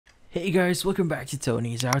Hey guys, welcome back to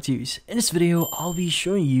Tony's How To's. In this video, I'll be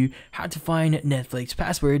showing you how to find Netflix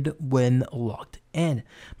password when logged in.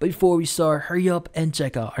 But before we start, hurry up and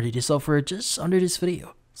check out our data software just under this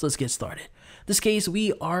video. So let's get started. In this case,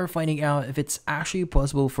 we are finding out if it's actually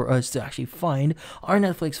possible for us to actually find our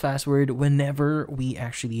Netflix password whenever we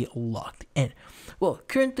actually logged in. Well,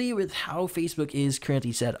 currently with how Facebook is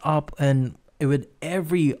currently set up and with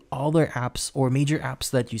every other apps or major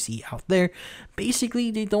apps that you see out there,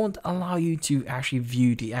 basically they don't allow you to actually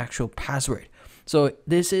view the actual password. So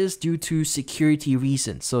this is due to security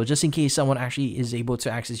reasons. So just in case someone actually is able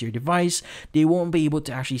to access your device, they won't be able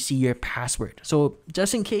to actually see your password. So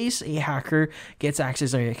just in case a hacker gets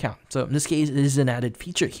access on your account. So in this case, it is an added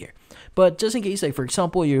feature here. But just in case, like for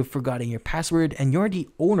example, you've forgotten your password and you're the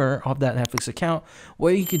owner of that Netflix account,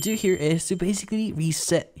 what you could do here is to basically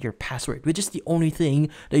reset your password, which is the only thing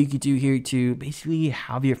that you could do here to basically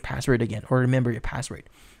have your password again or remember your password.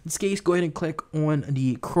 In this case, go ahead and click on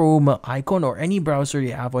the Chrome icon or any browser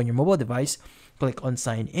you have on your mobile device. Click on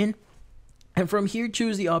sign in. And from here,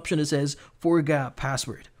 choose the option that says forgot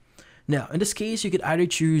password. Now, in this case, you could either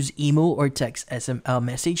choose email or text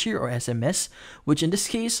message here or SMS, which in this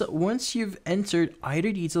case, once you've entered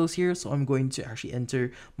either details here, so I'm going to actually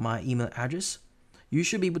enter my email address, you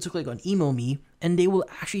should be able to click on email me and they will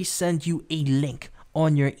actually send you a link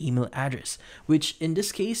on your email address, which in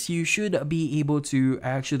this case, you should be able to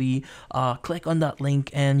actually click on that link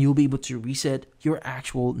and you'll be able to reset your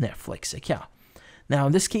actual Netflix account. Now,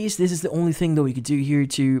 in this case, this is the only thing that we could do here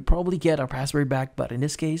to probably get our password back, but in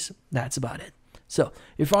this case, that's about it. So,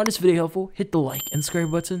 if you found this video helpful, hit the like and subscribe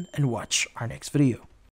button and watch our next video.